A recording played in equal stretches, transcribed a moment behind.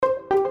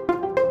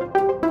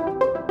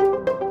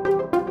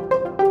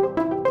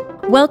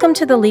Welcome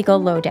to the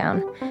Legal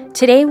Lowdown.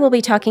 Today we'll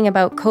be talking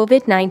about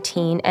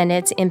COVID-19 and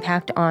its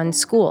impact on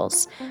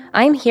schools.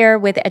 I'm here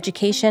with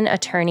education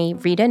attorney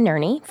Rita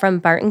Nerney from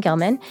Barton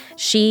Gilman.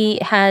 She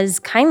has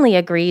kindly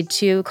agreed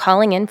to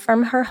calling in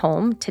from her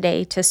home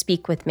today to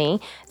speak with me.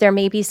 There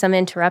may be some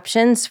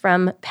interruptions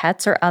from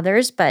pets or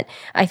others, but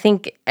I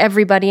think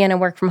everybody in a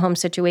work-from-home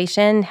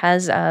situation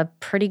has a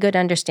pretty good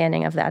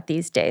understanding of that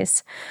these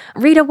days.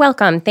 Rita,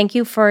 welcome. Thank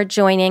you for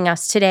joining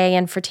us today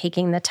and for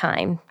taking the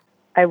time.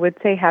 I would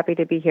say happy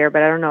to be here,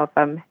 but I don't know if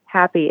I'm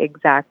happy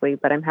exactly,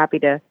 but I'm happy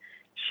to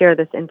share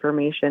this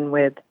information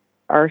with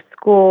our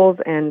schools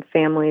and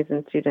families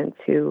and students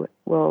who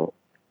will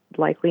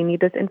likely need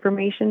this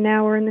information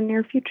now or in the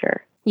near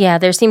future. Yeah,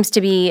 there seems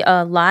to be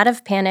a lot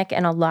of panic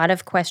and a lot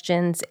of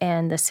questions,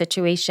 and the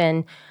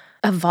situation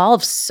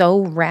evolves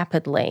so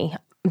rapidly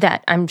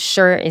that I'm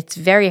sure it's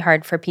very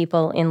hard for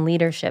people in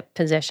leadership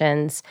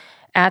positions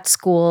at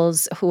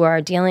schools who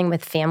are dealing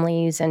with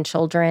families and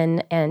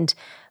children and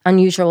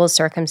unusual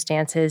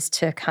circumstances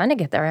to kind of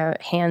get their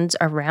hands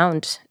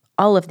around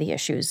all of the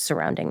issues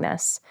surrounding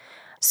this.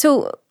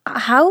 So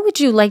how would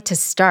you like to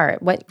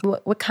start?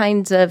 What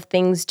kinds of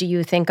things do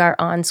you think are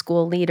on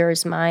school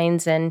leaders'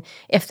 minds? And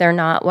if they're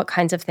not, what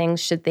kinds of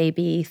things should they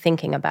be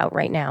thinking about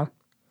right now?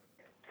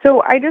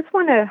 So I just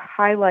want to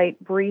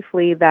highlight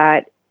briefly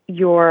that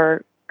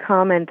your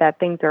comment that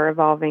things are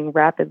evolving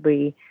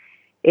rapidly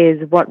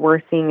is what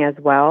we're seeing as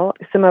well.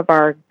 Some of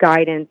our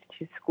guidance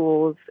to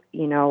schools,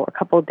 a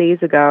couple of days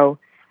ago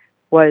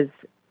was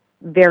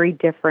very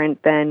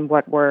different than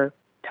what we're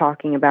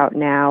talking about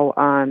now.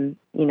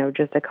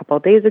 Just a couple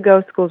of days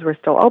ago, schools were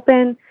still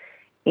open,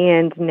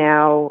 and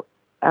now,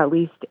 at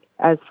least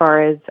as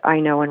far as I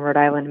know, in Rhode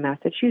Island and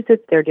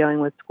Massachusetts, they're dealing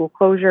with school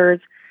closures.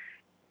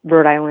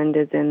 Rhode Island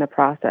is in the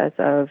process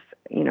of,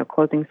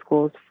 closing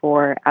schools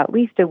for at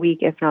least a week,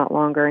 if not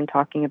longer, and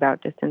talking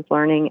about distance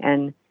learning,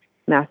 and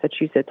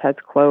Massachusetts has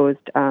closed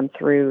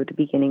through the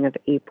beginning of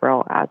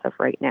April as of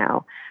right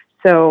now.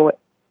 So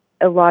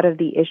a lot of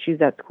the issues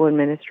that school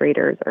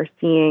administrators are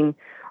seeing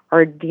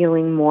are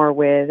dealing more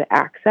with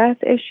access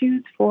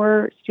issues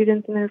for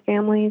students and their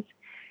families,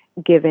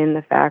 given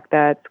the fact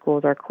that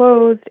schools are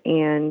closed.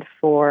 And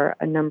for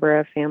a number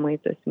of families,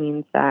 this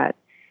means that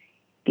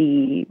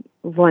the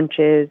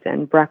lunches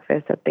and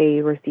breakfast that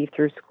they receive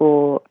through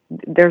school,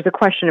 there's a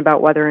question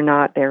about whether or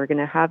not they're going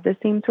to have the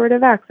same sort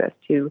of access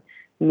to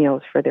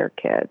meals for their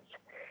kids.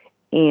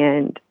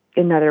 And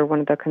another one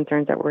of the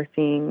concerns that we're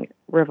seeing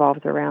revolves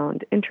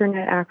around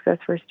internet access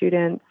for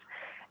students,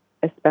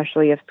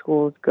 especially if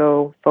schools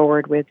go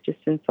forward with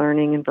distance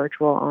learning and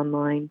virtual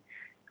online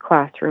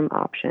classroom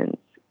options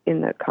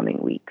in the coming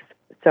weeks.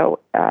 So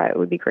it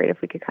would be great if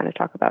we could kind of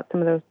talk about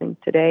some of those things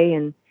today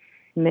and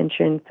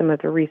mention some of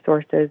the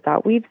resources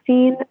that we've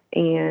seen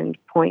and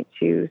point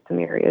to some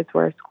areas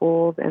where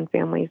schools and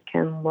families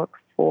can look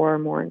for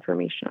more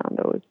information on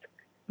those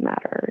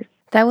matters.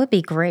 That would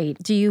be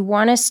great. Do you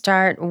want to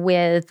start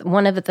with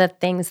one of the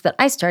things that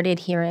I started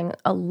hearing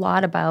a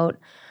lot about?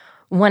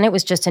 One, it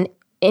was just an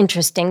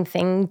interesting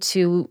thing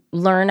to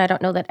learn. I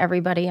don't know that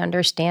everybody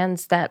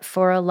understands that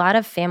for a lot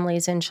of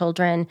families and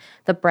children,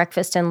 the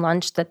breakfast and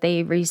lunch that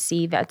they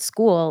receive at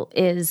school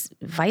is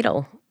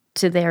vital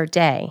to their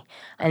day.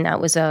 And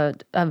that was a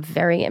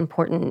very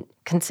important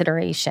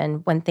consideration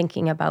when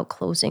thinking about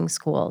closing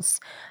schools.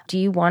 Do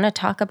you want to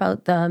talk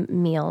about the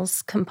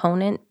meals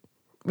component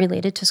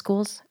related to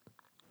schools?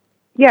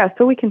 Yeah,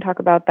 so we can talk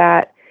about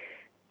that.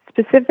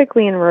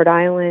 Specifically in Rhode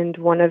Island,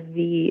 one of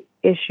the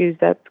issues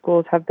that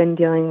schools have been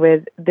dealing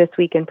with this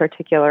week in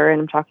particular,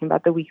 and I'm talking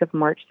about the week of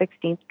March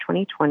 16th,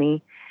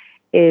 2020,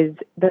 is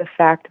the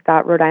fact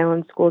that Rhode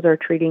Island schools are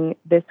treating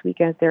this week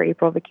as their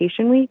April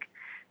vacation week.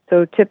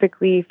 So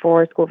typically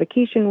for school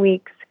vacation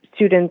weeks,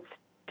 students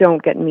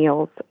don't get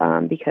meals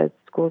because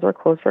schools are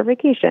closed for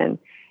vacation.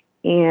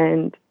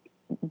 And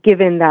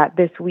given that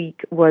this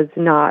week was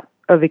not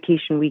a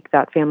vacation week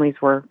that families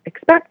were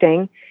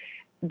expecting,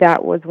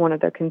 that was one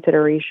of the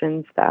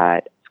considerations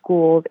that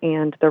schools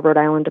and the Rhode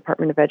Island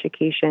Department of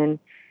Education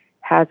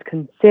has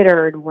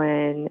considered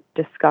when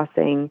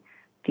discussing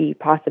the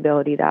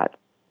possibility that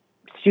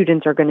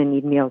students are going to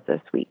need meals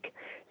this week.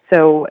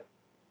 So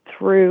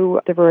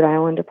through the Rhode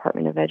Island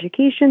Department of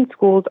Education,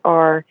 schools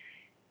are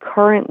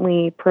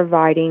currently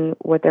providing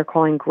what they're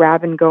calling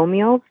grab-and-go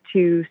meals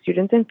to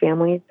students and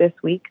families this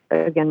week,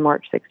 again,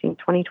 March 16,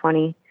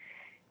 2020.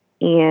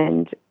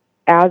 And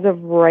as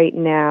of right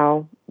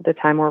now, the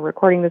time we're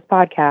recording this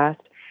podcast,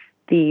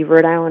 the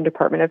Rhode Island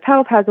Department of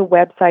Health has a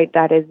website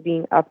that is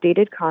being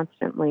updated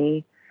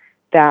constantly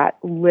that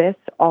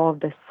lists all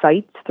of the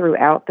sites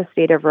throughout the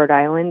state of Rhode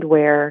Island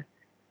where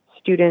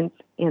students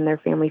and their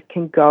families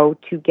can go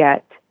to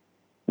get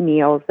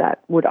meals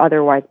that would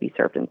otherwise be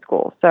served in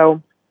school.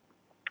 So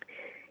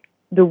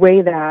the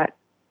way that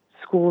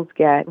schools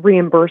get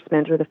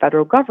reimbursement or the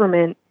federal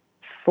government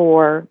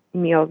for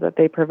meals that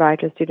they provide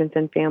to students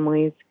and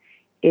families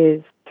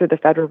is through the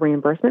federal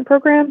reimbursement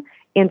program.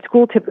 And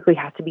school typically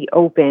has to be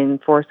open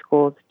for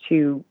schools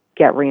to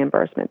get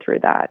reimbursement through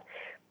that.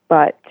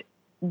 But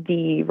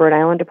the Rhode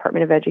Island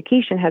Department of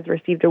Education has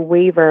received a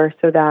waiver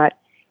so that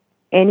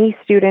any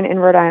student in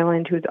Rhode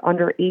Island who's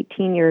under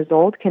 18 years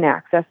old can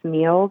access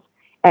meals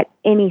at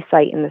any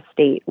site in the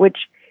state, which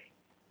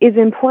is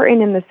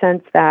important in the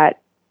sense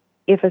that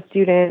if a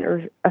student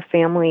or a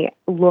family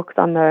looks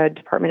on the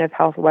Department of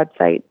Health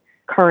website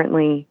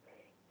currently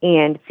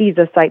and sees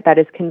a site that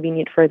is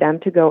convenient for them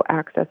to go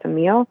access a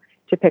meal,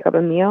 to pick up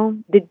a meal,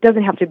 it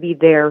doesn't have to be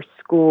their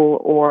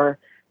school or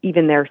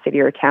even their city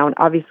or town.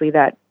 Obviously,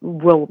 that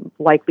will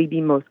likely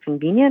be most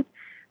convenient,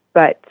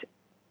 but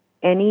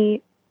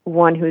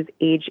anyone who's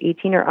age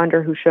 18 or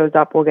under who shows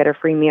up will get a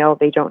free meal.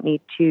 They don't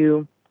need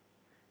to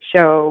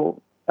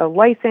show a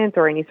license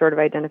or any sort of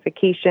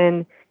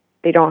identification.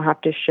 They don't have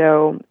to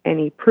show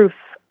any proof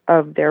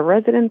of their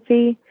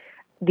residency.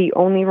 The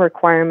only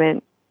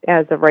requirement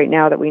as of right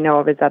now that we know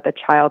of is that the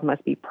child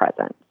must be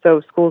present.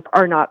 So schools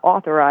are not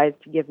authorized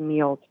to give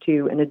meals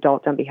to an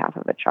adult on behalf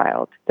of a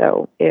child.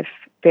 So if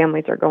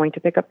families are going to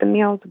pick up the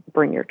meals,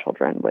 bring your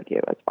children with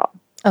you as well.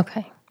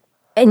 Okay.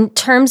 In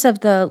terms of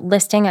the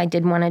listing, I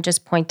did want to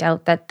just point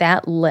out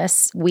that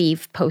list,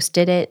 we've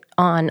posted it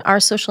on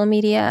our social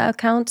media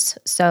accounts.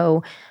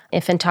 So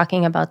if in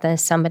talking about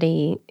this,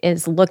 somebody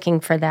is looking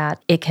for that,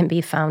 it can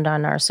be found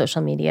on our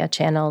social media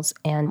channels,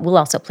 and we'll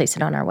also place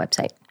it on our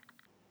website.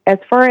 As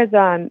far as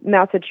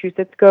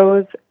Massachusetts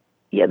goes,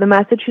 the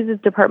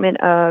Massachusetts Department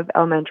of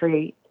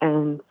Elementary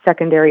and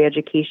Secondary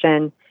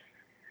Education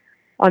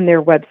on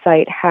their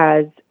website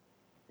has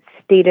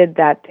stated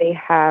that they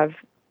have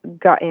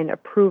gotten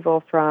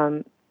approval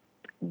from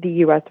the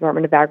U.S.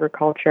 Department of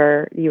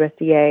Agriculture. The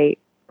USDA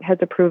has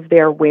approved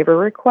their waiver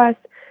request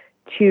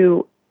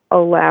to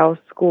allow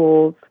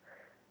schools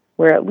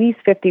where at least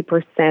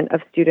 50%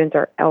 of students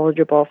are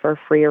eligible for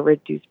free or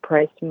reduced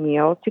price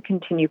meals to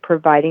continue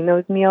providing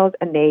those meals,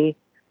 and they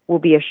will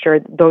be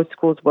assured those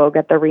schools will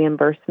get the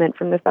reimbursement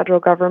from the federal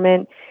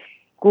government.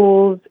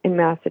 Schools in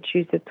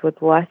Massachusetts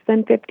with less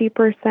than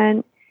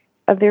 50%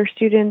 of their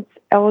students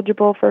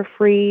eligible for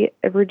free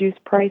or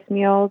reduced price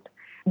meals,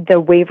 the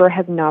waiver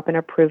has not been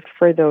approved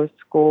for those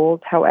schools.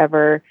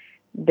 However,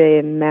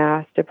 the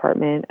Mass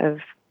Department of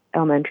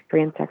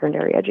Elementary and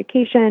Secondary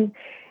Education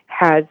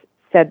has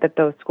said that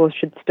those schools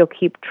should still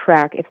keep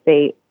track if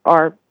they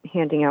are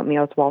handing out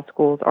meals while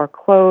schools are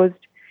closed,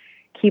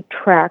 keep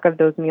track of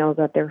those meals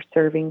that they're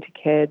serving to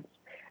kids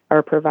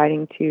or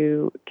providing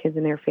to kids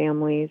and their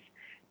families,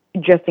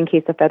 just in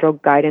case the federal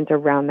guidance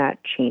around that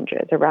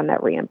changes, around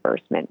that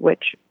reimbursement,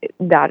 which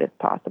that is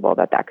possible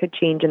that could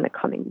change in the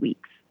coming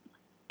weeks.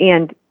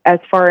 And as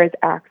far as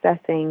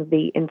accessing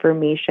the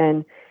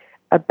information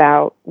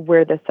about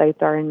where the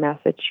sites are in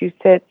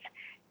Massachusetts,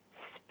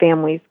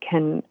 families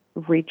can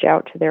reach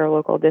out to their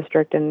local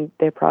district, and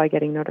they're probably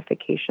getting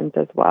notifications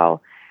as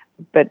well.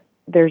 But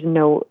there's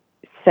no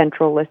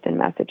central list in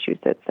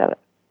Massachusetts that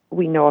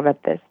we know of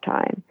at this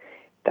time.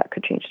 That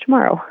could change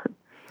tomorrow.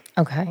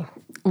 Okay.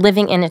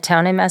 Living in a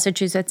town in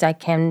Massachusetts, I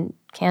can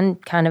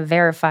kind of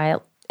verify,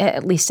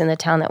 at least in the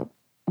town that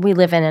we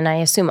live in, and I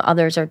assume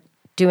others are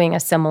doing a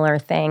similar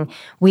thing.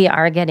 We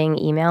are getting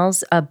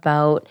emails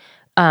about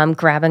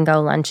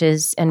grab-and-go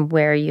lunches and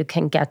where you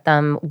can get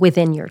them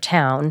within your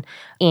town,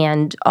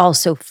 and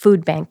also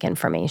food bank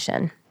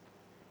information.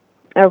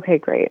 Okay,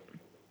 great.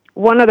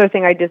 One other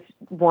thing I just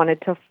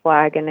wanted to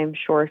flag, and I'm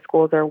sure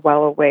schools are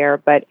well aware,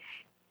 but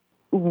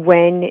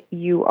when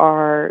you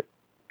are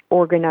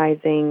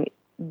organizing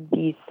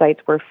these sites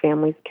where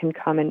families can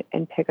come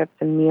and pick up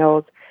some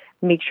meals,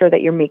 make sure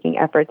that you're making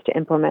efforts to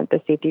implement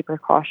the safety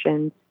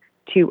precautions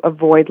to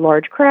avoid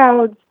large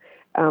crowds,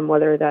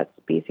 whether that's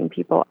spacing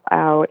people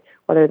out,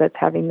 whether that's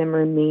having them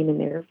remain in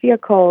their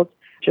vehicles,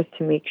 just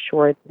to make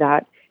sure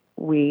that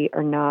we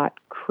are not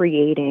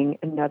creating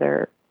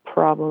another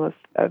problem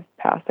of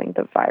passing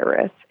the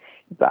virus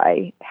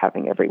by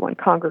having everyone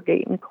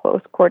congregate in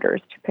close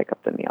quarters to pick up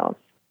the meals.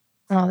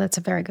 Oh, that's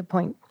a very good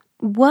point.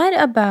 What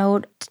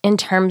about in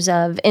terms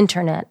of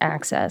internet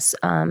access?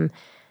 I'm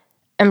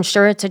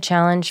sure it's a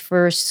challenge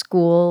for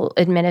school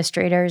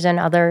administrators and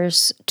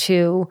others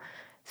to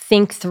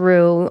think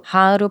through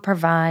how to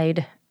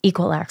provide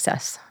equal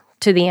access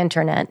to the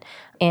internet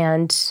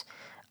and,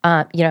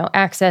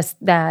 access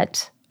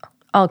that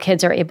all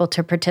kids are able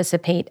to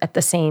participate at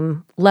the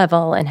same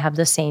level and have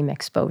the same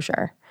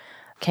exposure.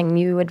 Can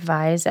you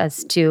advise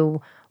as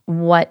to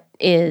what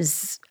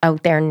is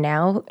out there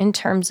now in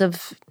terms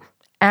of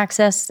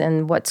access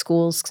and what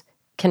schools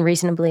can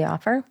reasonably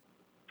offer?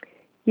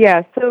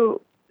 Yeah,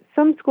 so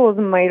some schools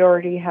might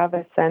already have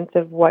a sense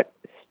of what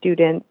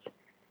students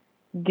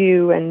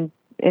do and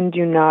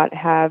do not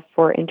have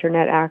for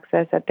internet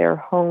access at their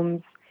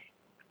homes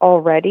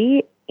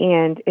already.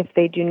 And if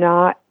they do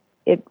not,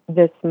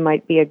 this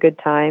might be a good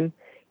time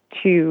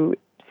to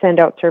send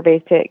out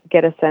surveys to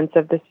get a sense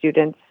of the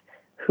students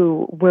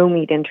who will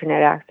need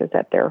internet access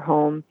at their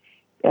home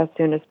as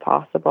soon as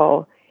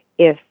possible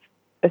if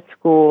a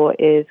school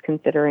is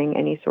considering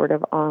any sort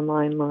of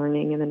online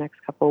learning in the next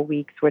couple of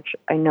weeks, which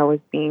I know is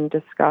being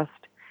discussed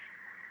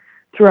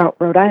throughout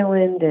Rhode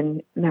Island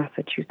and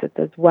Massachusetts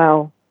as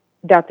well.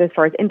 That's as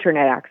far as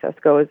internet access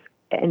goes.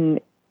 And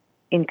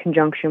in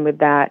conjunction with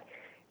that,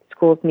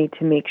 schools need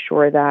to make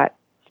sure that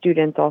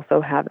students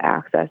also have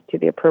access to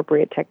the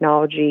appropriate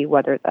technology,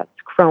 whether that's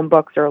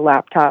Chromebooks or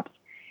laptops.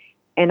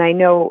 And I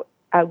know,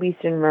 at least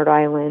in Rhode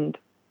Island,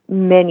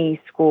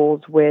 many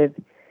schools with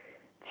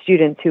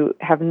students who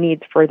have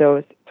needs for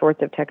those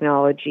sorts of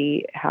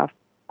technology have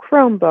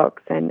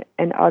Chromebooks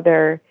and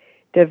other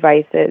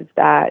devices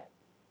that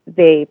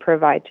they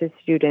provide to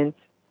students,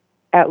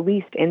 at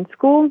least in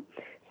school.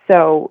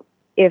 So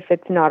if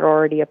it's not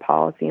already a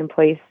policy in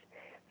place,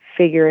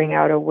 figuring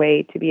out a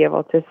way to be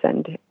able to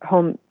send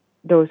home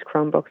those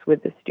Chromebooks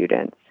with the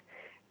students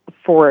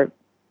for,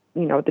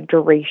 the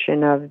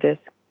duration of this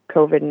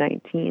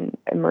COVID-19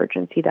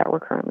 emergency that we're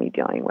currently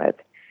dealing with.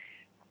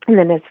 And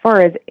then as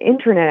far as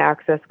internet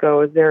access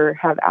goes, there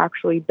have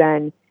actually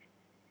been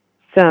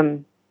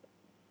some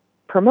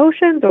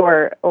promotions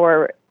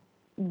or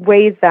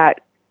ways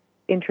that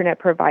internet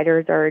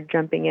providers are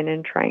jumping in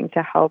and trying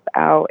to help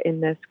out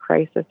in this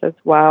crisis as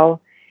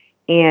well.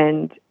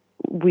 And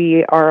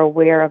we are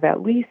aware of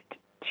at least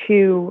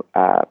two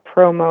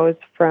promos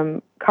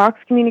from Cox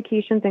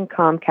Communications and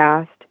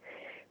Comcast.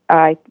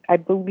 I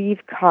believe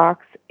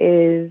Cox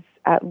is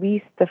at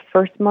least the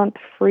first month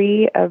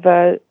free of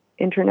a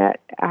internet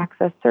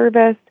access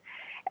service,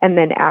 and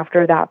then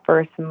after that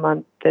first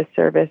month, the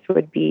service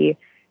would be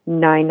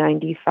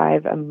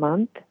 $9.95 a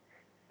month,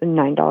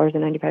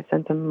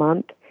 $9.95 a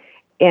month.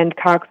 And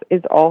Cox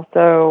is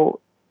also,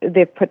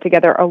 they've put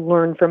together a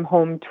Learn from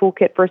Home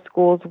toolkit for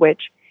schools,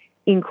 which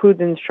includes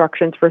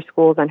instructions for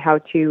schools on how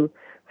to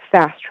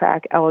fast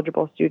track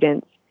eligible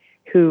students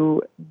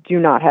who do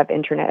not have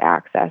internet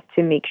access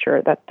to make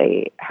sure that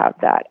they have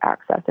that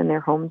access in their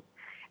homes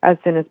as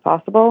soon as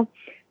possible.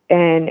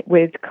 And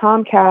with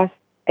Comcast,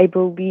 I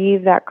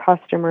believe that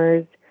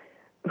customers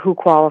who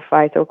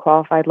qualify, so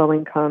qualified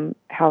low-income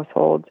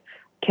households,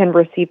 can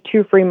receive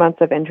 2 free months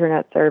of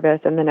internet service,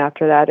 and then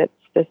after that, it's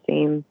the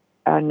same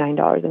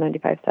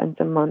 $9.95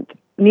 a month.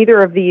 Neither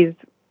of these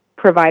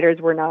providers,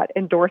 were not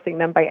endorsing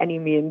them by any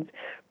means,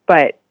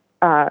 but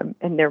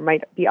and there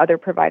might be other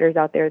providers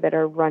out there that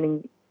are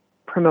running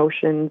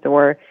promotions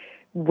or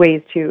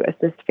ways to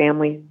assist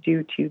families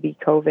due to the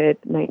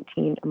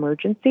COVID-19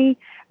 emergency.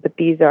 But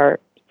these are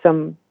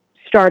some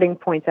starting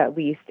points, at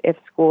least, if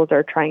schools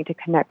are trying to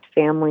connect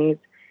families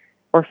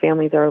or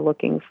families are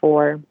looking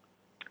for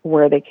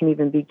where they can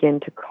even begin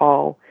to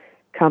call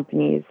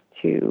companies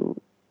to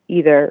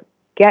either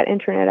get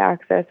internet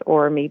access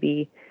or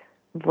maybe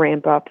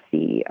ramp up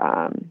the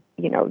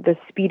the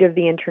speed of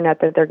the internet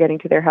that they're getting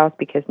to their house,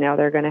 because now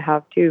they're going to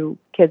have 2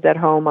 kids at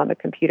home on the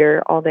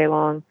computer all day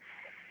long,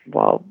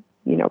 while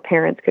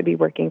parents could be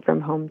working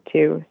from home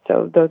too.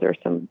 So those are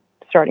some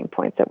starting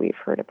points that we've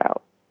heard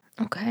about.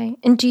 Okay.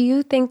 And do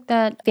you think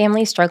that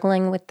families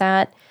struggling with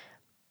that,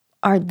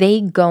 are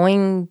they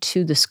going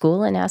to the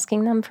school and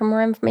asking them for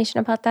more information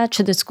about that?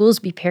 Should the schools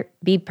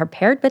be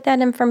prepared with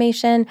that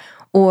information,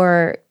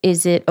 or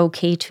is it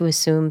okay to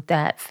assume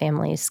that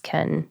families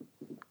can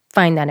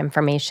find that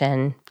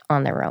information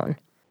on their own?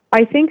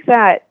 I think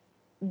that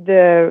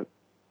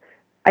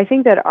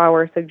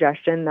our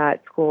suggestion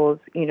that schools,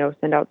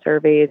 send out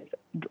surveys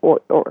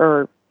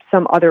or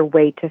some other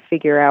way to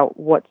figure out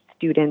what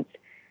students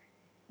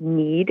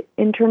need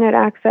internet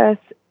access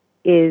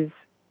is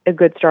a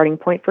good starting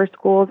point for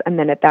schools. And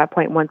then at that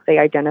point, once they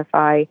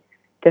identify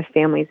the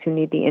families who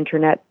need the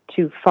internet,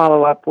 to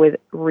follow up with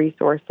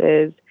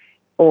resources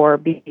or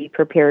be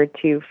prepared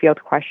to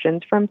field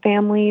questions from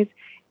families,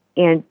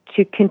 and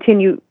to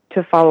continue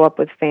to follow up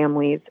with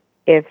families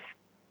if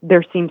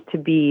there seems to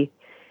be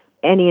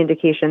any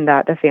indication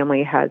that the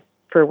family has,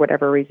 for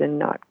whatever reason,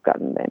 not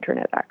gotten the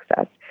internet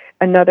access.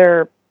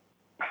 Another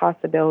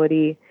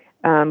possibility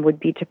would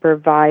be to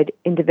provide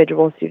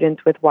individual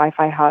students with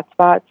Wi-Fi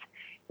hotspots.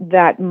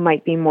 That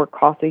might be more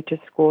costly to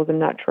schools. I'm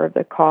not sure of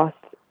the cost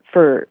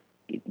for,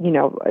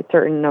 a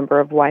certain number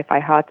of Wi-Fi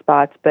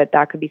hotspots, but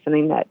that could be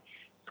something that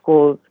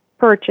schools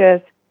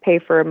purchase, pay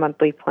for a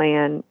monthly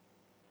plan,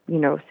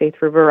 say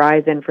through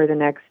Verizon for the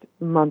next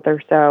month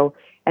or so,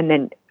 and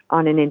then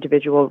on an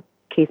individual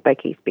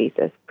case-by-case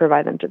basis,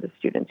 provide them to the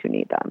students who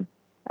need them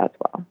as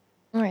well.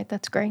 All right,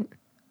 that's great.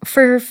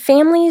 For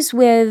families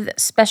with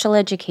special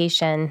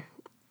education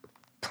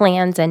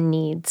plans and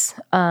needs,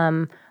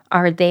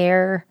 are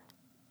there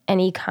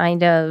any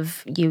kind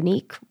of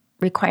unique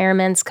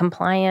requirements,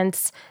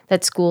 compliance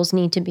that schools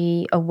need to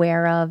be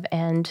aware of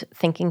and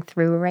thinking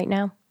through right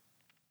now?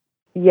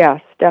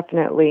 Yes,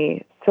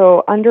 definitely.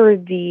 So under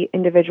the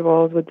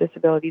Individuals with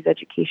Disabilities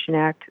Education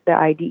Act, the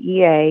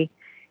IDEA,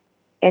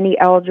 any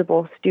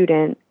eligible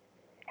student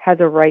has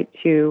a right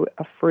to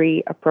a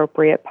free,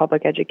 appropriate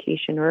public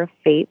education, or a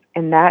FAPE,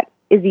 and that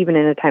is even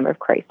in a time of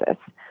crisis.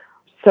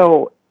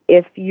 So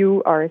if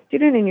you are a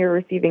student and you're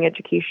receiving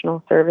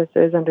educational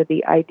services under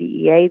the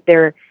IDEA,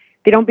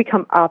 they don't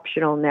become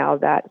optional now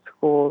that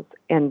schools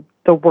and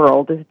the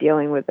world is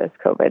dealing with this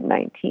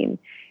COVID-19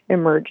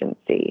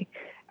 emergency.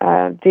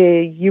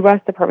 The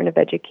U.S. Department of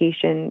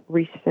Education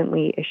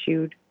recently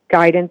issued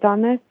guidance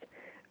on this,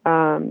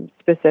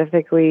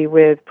 specifically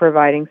with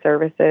providing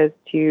services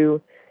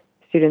to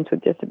students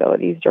with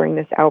disabilities during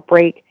this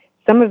outbreak.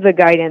 Some of the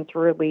guidance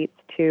relates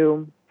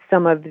to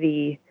some of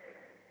the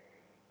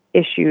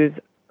issues,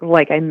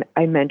 like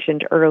I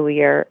mentioned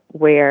earlier,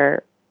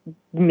 where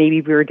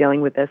maybe we were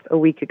dealing with this a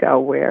week ago,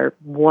 where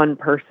one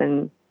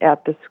person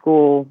at the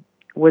school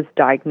was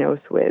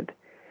diagnosed with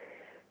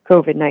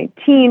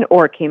COVID-19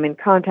 or came in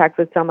contact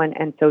with someone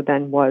and so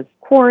then was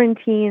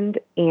quarantined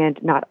and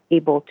not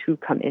able to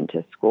come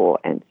into school.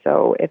 And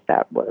so if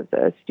that was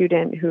a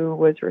student who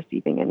was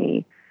receiving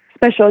any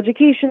special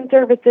education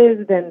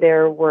services, then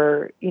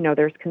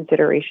there's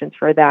considerations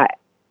for that.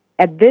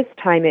 At this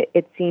time,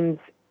 it seems,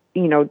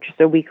 just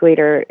a week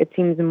later, it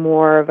seems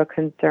more of a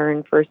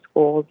concern for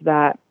schools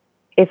that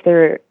if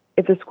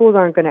the schools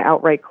aren't going to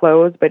outright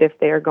close, but if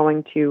they are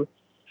going to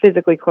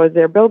physically close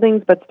their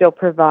buildings but still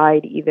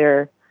provide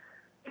either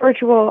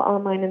virtual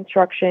online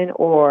instruction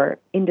or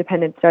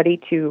independent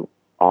study to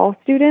all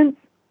students,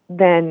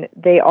 then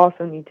they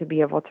also need to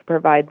be able to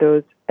provide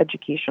those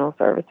educational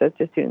services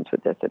to students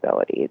with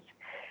disabilities.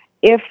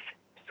 If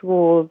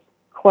schools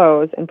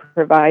close and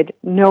provide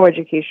no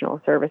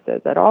educational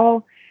services at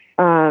all,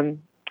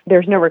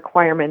 there's no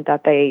requirement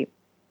that they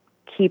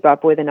keep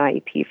up with an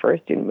IEP for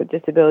a student with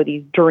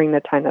disabilities during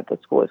the time that the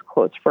school is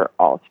closed for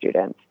all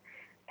students.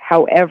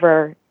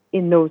 However,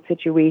 in those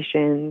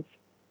situations,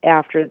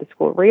 after the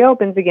school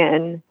reopens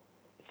again,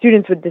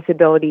 students with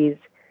disabilities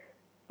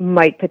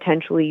might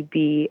potentially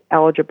be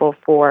eligible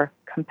for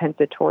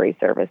compensatory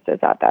services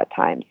at that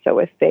time. So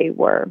if they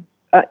were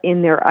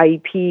in their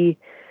IEP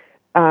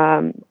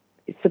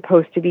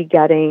supposed to be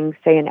getting,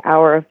 say, an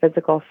hour of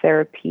physical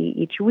therapy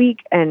each week,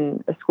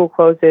 and the school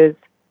closes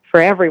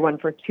for everyone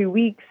for 2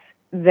 weeks,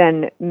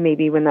 then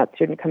maybe when that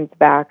student comes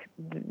back,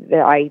 the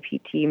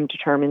IEP team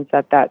determines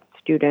that that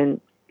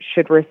student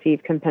should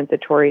receive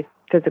compensatory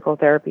physical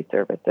therapy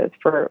services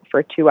for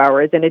 2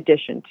 hours in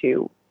addition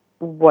to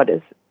what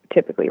is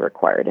typically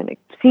required. And it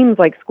seems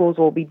like schools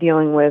will be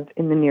dealing with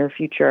in the near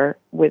future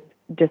with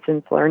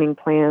distance learning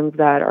plans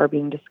that are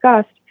being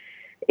discussed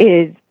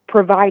is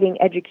providing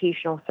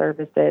educational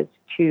services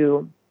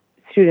to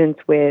students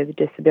with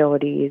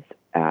disabilities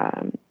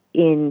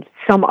in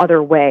some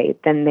other way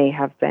than they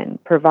have been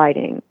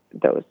providing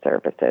those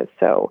services.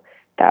 So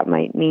that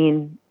might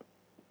mean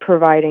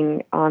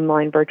providing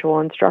online virtual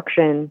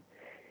instruction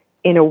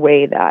in a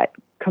way that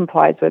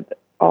complies with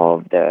all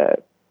of the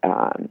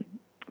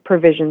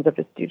provisions of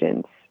a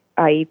student's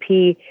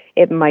IEP.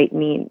 It might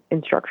mean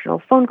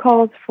instructional phone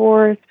calls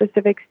for a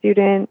specific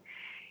student.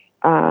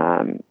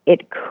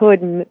 It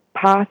could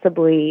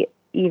possibly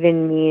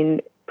even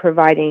mean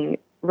providing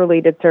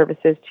related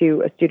services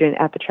to a student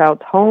at the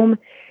child's home,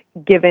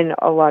 given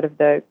a lot of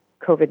the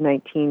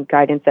COVID-19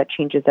 guidance that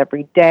changes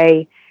every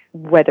day,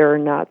 whether or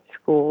not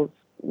schools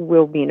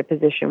will be in a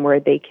position where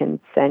they can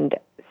send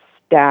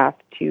staff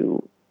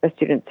to a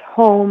student's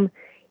home.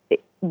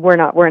 We're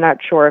not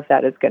sure if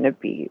that is going to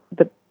be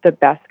the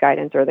best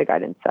guidance or the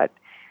guidance that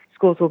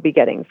schools will be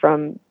getting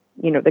from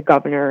the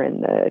governor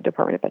and the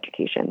Department of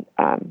Education.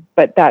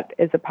 But that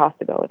is a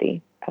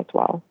possibility as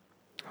well.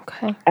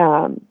 Okay.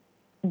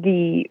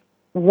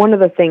 One of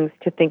the things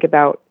to think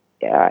about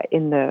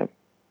in the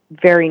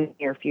very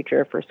near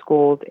future for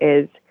schools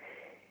is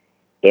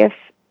if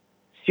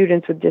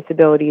students with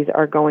disabilities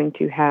are going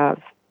to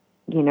have,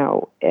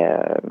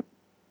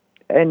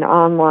 an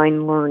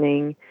online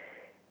learning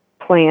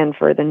plan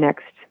for the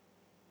next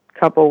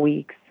couple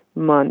weeks,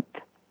 month,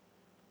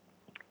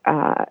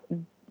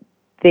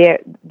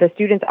 the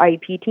student's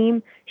IEP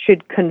team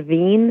should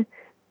convene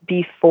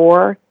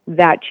before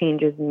that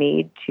change is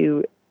made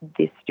to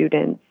the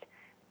student's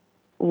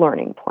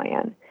learning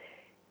plan.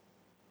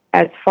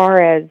 As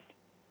far as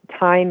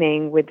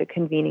timing with the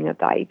convening of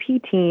the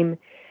IEP team,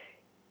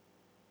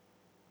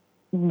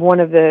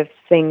 one of the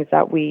things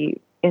that we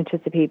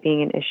anticipate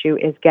being an issue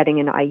is getting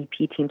an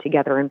IEP team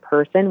together in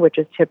person, which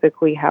is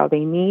typically how they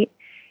meet.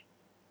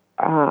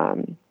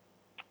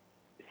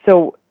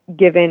 So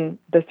given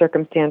the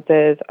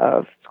circumstances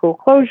of school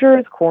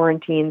closures,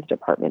 quarantines,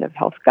 Department of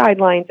Health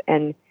guidelines,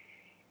 and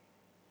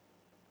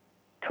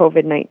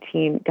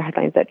COVID-19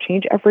 guidelines that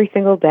change every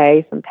single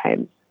day,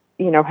 sometimes,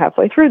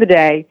 halfway through the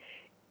day,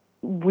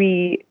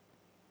 we,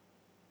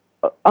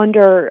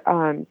 under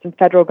some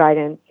federal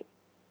guidance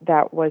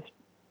that was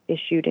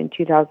issued in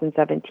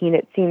 2017,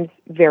 it seems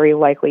very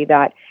likely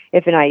that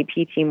if an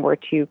IEP team were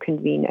to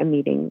convene a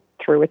meeting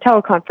through a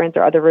teleconference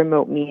or other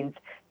remote means,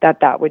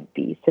 that would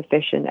be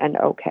sufficient and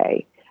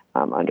okay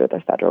under the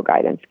federal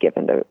guidance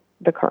given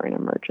the current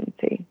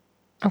emergency.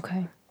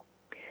 Okay.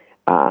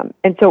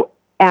 And so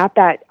at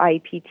that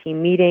IEP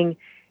team meeting,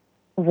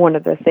 one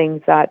of the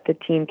things that the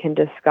team can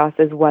discuss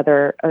is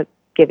whether a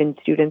given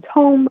student's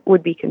home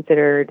would be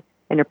considered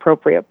an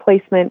appropriate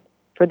placement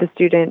for the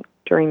student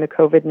during the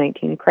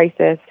COVID-19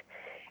 crisis.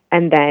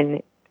 And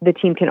then the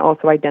team can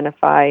also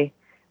identify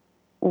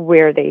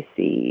where they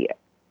see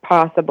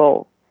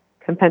possible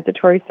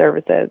compensatory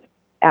services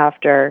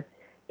after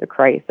the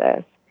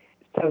crisis,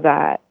 so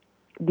that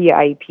the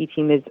IEP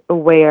team is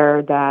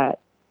aware that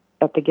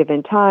at the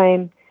given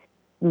time,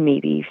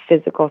 maybe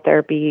physical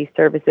therapy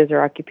services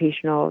or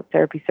occupational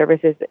therapy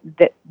services,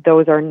 that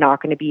those are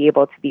not going to be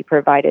able to be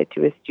provided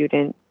to a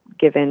student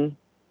given,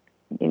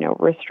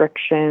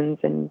 restrictions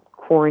and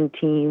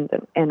quarantines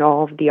and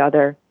all of the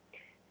other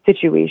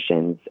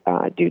situations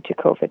due to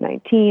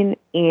COVID-19.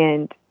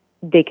 And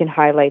they can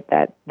highlight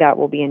that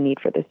will be a need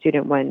for the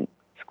student when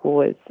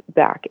school is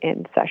back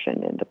in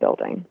session in the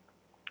building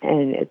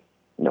and it's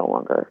no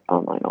longer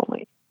online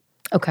only.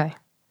 Okay.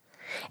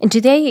 And do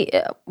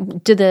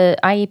the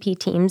IEP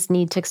teams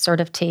need to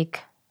sort of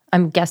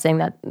I'm guessing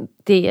that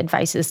the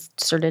advice is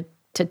sort of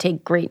to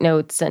take great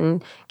notes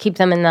and keep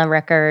them in the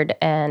record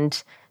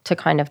and to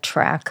kind of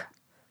track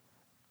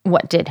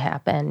what did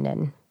happen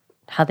and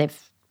how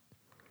they've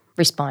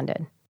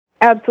responded.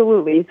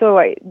 Absolutely. So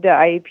the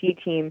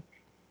IEP team,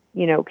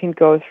 can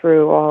go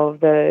through all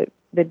of the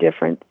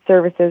different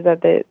services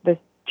that the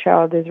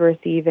child is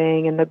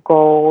receiving and the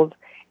goals,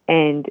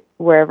 and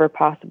wherever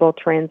possible,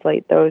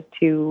 translate those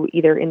to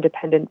either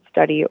independent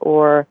study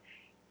or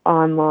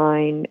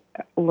online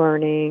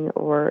learning,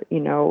 or,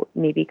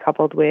 maybe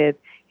coupled with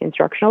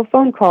instructional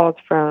phone calls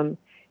from,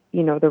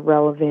 the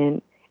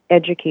relevant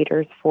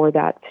educators for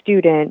that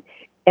student,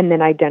 and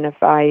then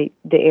identify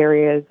the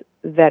areas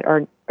that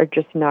are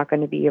just not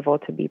going to be able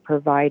to be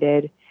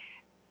provided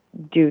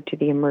due to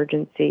the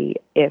emergency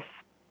if,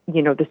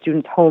 the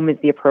student's home is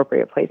the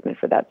appropriate placement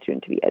for that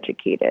student to be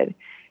educated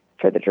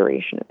for the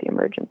duration of the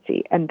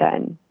emergency. And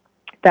then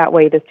that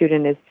way the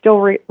student is still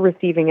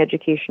receiving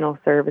educational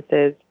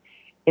services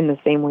in the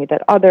same way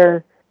that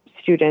other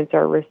students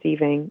are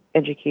receiving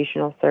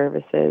educational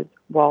services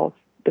while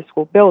the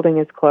school building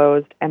is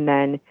closed, and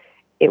then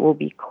it will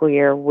be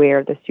clear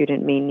where the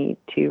student may need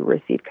to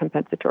receive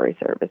compensatory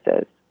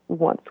services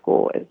once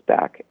school is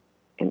back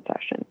in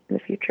session in the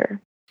future.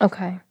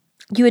 Okay.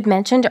 You had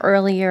mentioned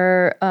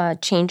earlier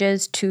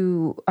changes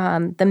to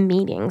the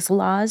meetings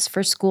laws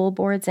for school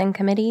boards and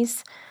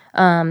committees.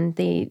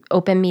 The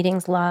open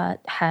meetings law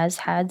has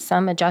had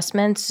some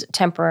adjustments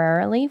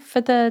temporarily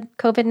for the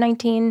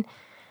COVID-19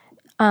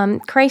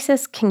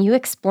 crisis. Can you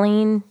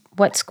explain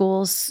what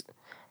schools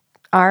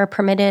are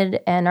permitted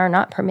and are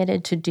not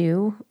permitted to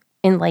do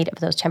in light of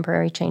those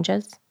temporary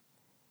changes?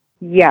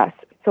 Yes.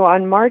 So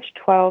on March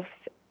 12th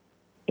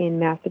in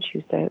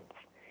Massachusetts,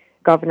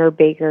 Governor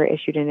Baker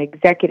issued an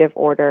executive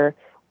order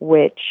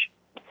which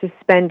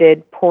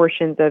suspended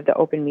portions of the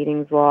open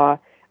meetings law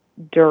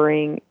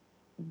during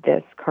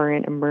this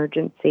current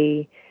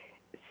emergency,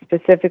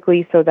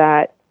 specifically so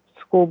that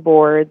school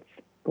boards,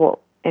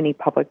 any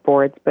public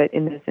boards, but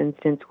in this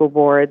instance, school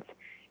boards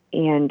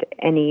and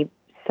any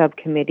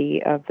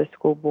subcommittee of the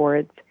school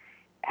boards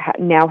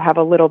now have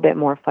a little bit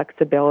more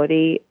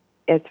flexibility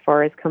as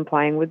far as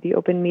complying with the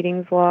open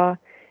meetings law.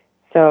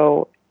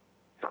 So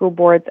school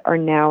boards are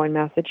now in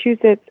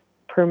Massachusetts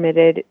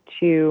permitted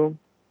to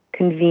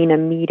convene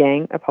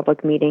a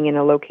public meeting in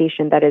a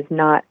location that is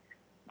not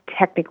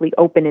technically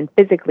open and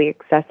physically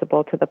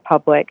accessible to the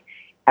public,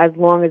 as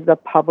long as the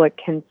public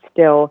can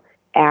still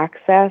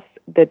access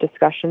the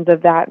discussions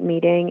of that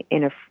meeting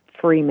in a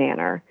free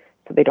manner,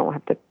 so they don't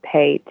have to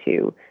pay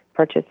to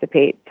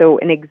participate. So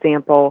an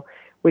example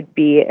would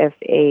be if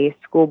a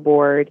school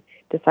board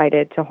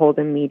decided to hold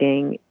a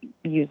meeting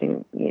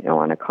using,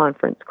 on a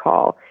conference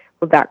call.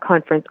 Well, that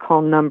conference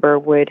call number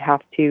would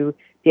have to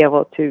be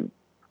able to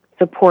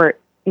support,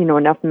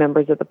 enough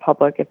members of the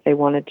public if they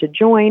wanted to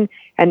join,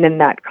 and then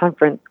that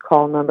conference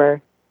call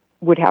number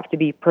would have to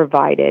be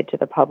provided to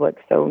the public,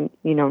 so,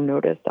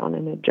 noticed on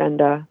an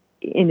agenda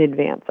in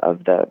advance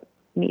of the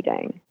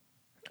meeting.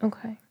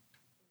 Okay.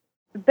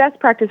 Best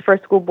practice for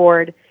a school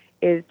board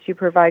is to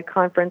provide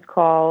conference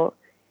call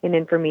and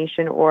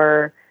information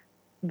or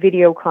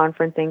video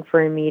conferencing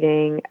for a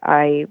meeting.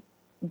 I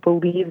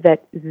believe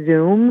that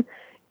Zoom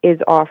is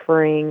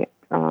offering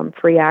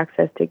free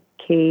access to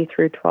K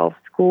through 12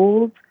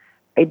 schools.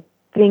 I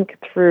think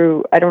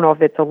I don't know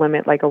if it's a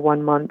limit, like a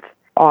 1 month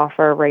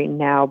offer right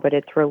now, but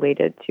it's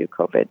related to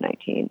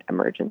COVID-19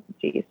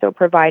 emergency. So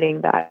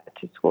providing that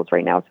to schools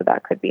right now, so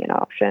that could be an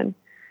option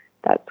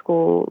that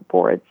school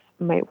boards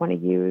might want to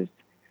use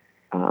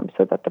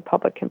so that the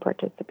public can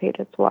participate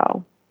as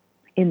well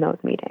in those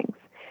meetings.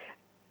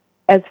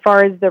 As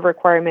far as the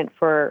requirement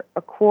for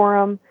a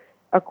quorum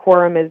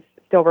is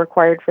still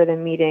required for the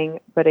meeting,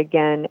 but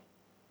again,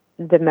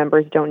 the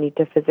members don't need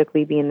to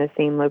physically be in the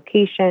same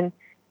location.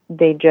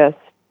 They just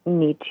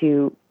need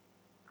to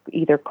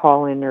either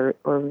call in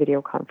or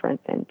video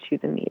conference into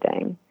the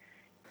meeting.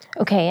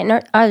 Okay,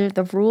 and are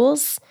the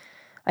rules,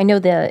 I know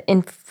the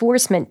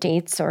enforcement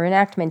dates or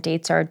enactment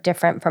dates are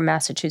different from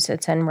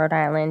Massachusetts and Rhode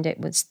Island. It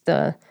was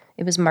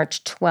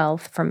March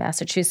 12th for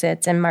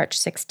Massachusetts and March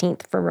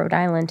 16th for Rhode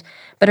Island.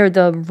 But are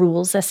the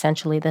rules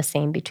essentially the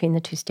same between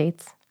the two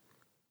states?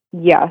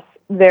 Yes,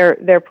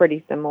 they're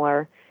pretty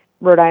similar.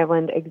 Rhode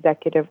Island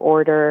executive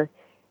order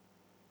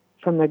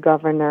from the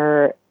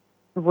governor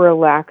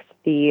relaxed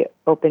the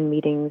Open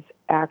Meetings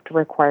Act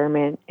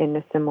requirement in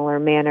a similar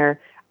manner,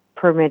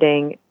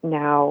 permitting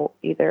now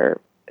either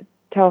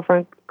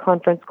telephone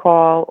conference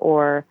call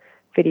or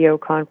video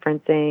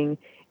conferencing,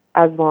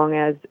 as long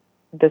as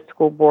the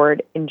school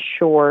board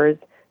ensures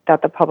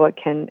that the public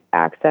can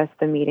access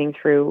the meeting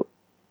through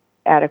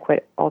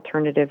adequate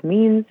alternative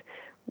means,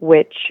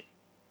 which,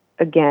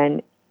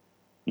 again,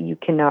 you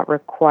cannot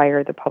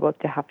require the public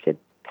to have to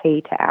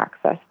pay to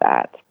access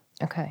that.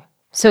 Okay.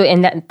 So,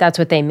 and that's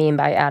what they mean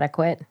by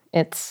adequate.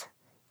 It's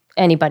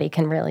anybody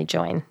can really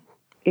join.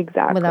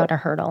 Exactly. Without a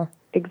hurdle.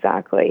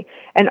 Exactly.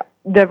 And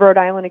the Rhode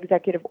Island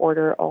executive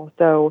order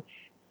also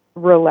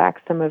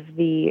relaxed some of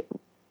the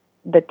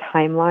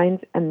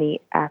timelines and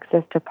the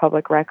Access to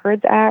Public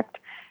Records Act.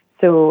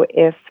 So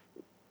if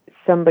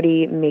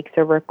somebody makes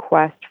a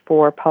request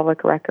for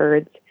public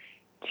records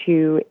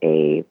to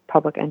a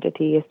public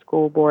entity, a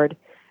school board,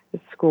 a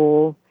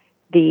school,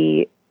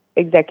 the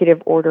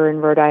executive order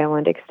in Rhode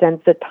Island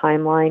extends the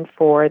timeline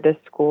for the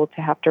school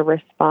to have to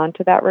respond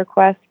to that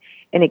request,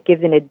 and it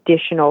gives an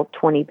additional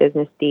 20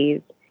 business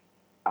days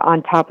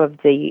on top of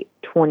the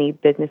 20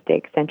 business day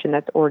extension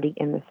that's already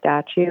in the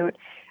statute.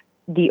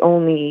 The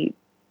only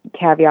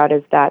caveat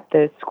is that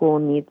the school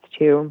needs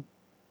to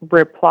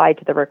reply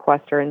to the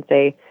requester and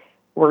say,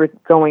 we're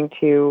going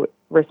to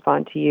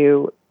respond to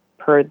you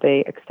per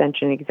the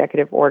extension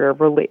executive order,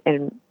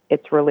 and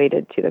it's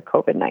related to the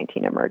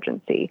COVID-19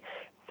 emergency.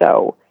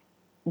 So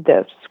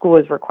the school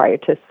is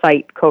required to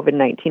cite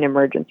COVID-19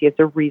 emergency as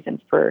a reason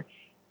for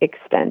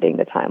extending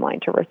the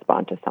timeline to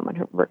respond to someone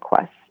who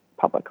requests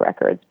public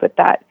records. But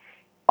that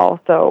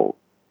also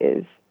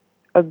is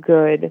a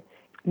good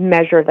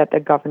measure that the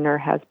governor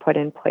has put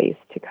in place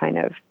to kind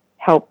of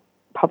help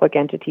public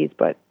entities,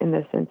 but in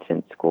this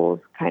instance, schools,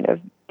 kind of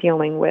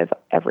dealing with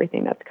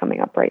everything that's coming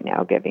up right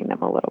now, giving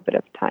them a little bit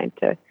of time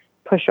to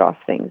push off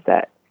things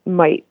that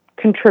might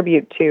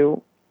contribute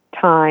to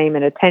time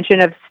and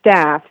attention of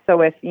staff. So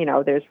if,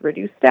 there's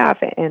reduced staff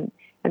and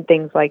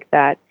things like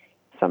that,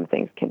 some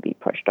things can be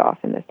pushed off,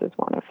 and this is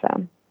one of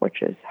them,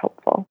 which is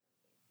helpful.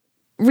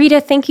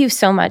 Rita, thank you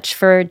so much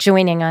for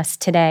joining us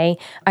today.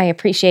 I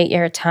appreciate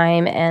your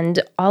time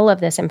and all of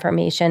this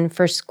information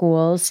for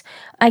schools.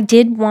 I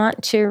did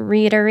want to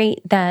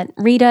reiterate that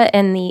Rita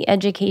and the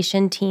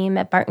education team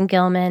at Barton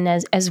Gilman,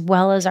 as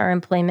well as our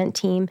employment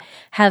team,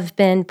 have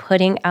been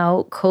putting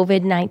out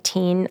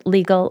COVID-19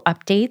 legal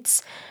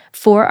updates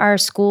for our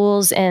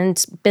schools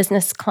and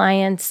business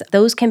clients.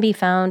 Those can be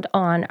found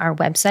on our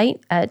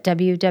website at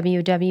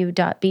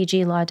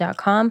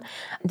www.bglaw.com.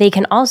 They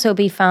can also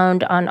be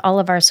found on all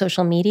of our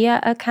social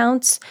media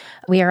accounts.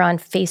 We are on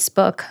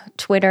Facebook,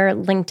 Twitter,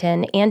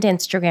 LinkedIn, and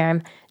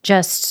Instagram.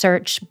 Just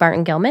search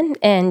Barton Gilman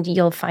and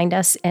you'll find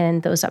us,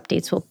 and those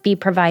updates will be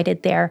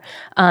provided there.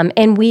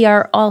 And we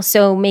are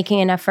also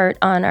making an effort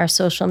on our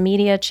social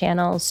media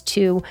channels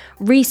to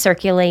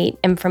recirculate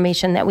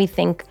information that we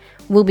think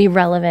will be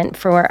relevant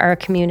for our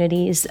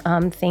communities,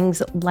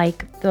 things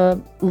like the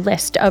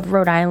list of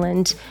Rhode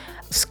Island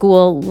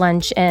school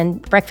lunch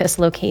and breakfast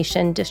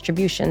location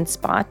distribution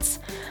spots.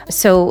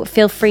 So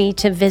feel free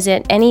to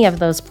visit any of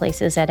those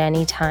places at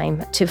any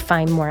time to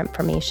find more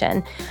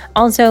information.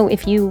 Also,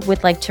 if you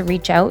would like to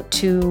reach out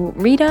to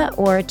Rita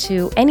or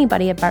to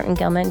anybody at Barton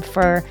Gilman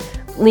for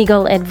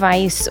legal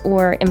advice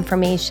or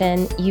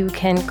information, you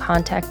can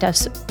contact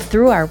us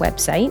through our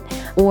website,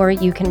 or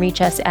you can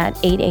reach us at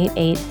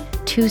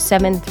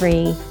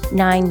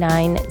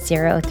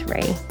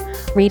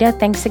 888-273-9903. Rita,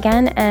 thanks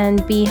again,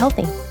 and be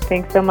healthy.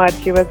 Thanks so much.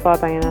 You as well,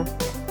 Diana.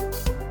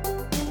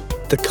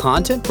 The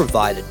content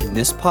provided in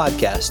this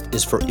podcast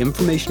is for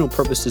informational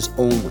purposes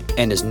only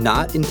and is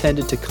not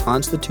intended to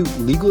constitute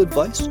legal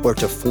advice or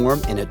to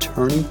form an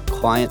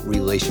attorney-client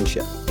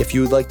relationship. If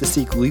you would like to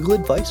seek legal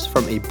advice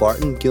from a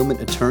Barton Gilman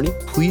attorney,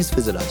 please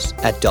visit us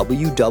at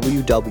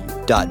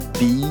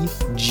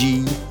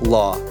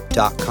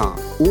www.bglaw.com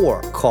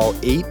or call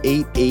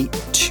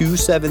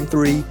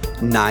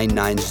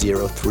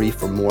 888-273-9903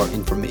 for more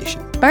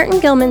information. Barton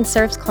Gilman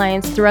serves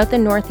clients throughout the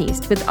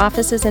Northeast with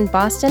offices in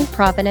Boston,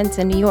 Providence,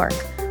 and New York,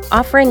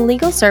 offering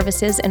legal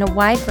services in a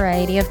wide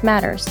variety of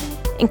matters,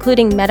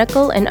 including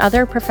medical and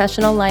other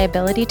professional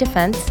liability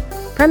defense,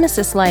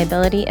 premises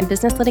liability and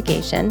business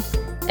litigation,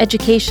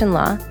 education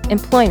law,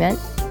 employment,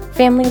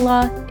 family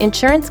law,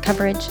 insurance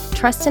coverage,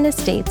 trust and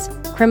estates,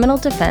 criminal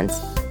defense,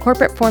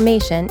 corporate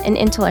formation, and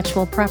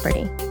intellectual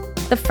property.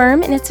 The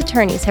firm and its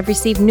attorneys have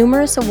received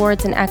numerous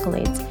awards and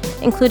accolades,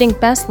 including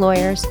Best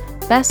Lawyers,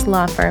 Best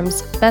Law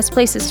Firms, Best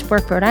Places to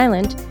Work Rhode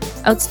Island,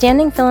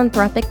 Outstanding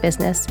Philanthropic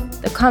Business,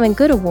 the Common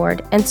Good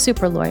Award, and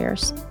Super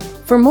Lawyers.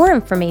 For more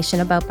information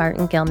about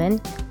Barton Gilman,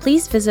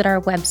 please visit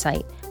our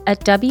website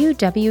at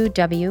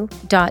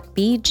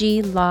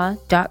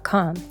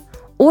www.bglaw.com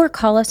or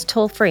call us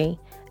toll-free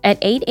at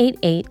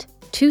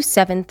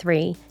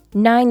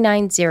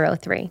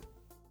 888-273-9903.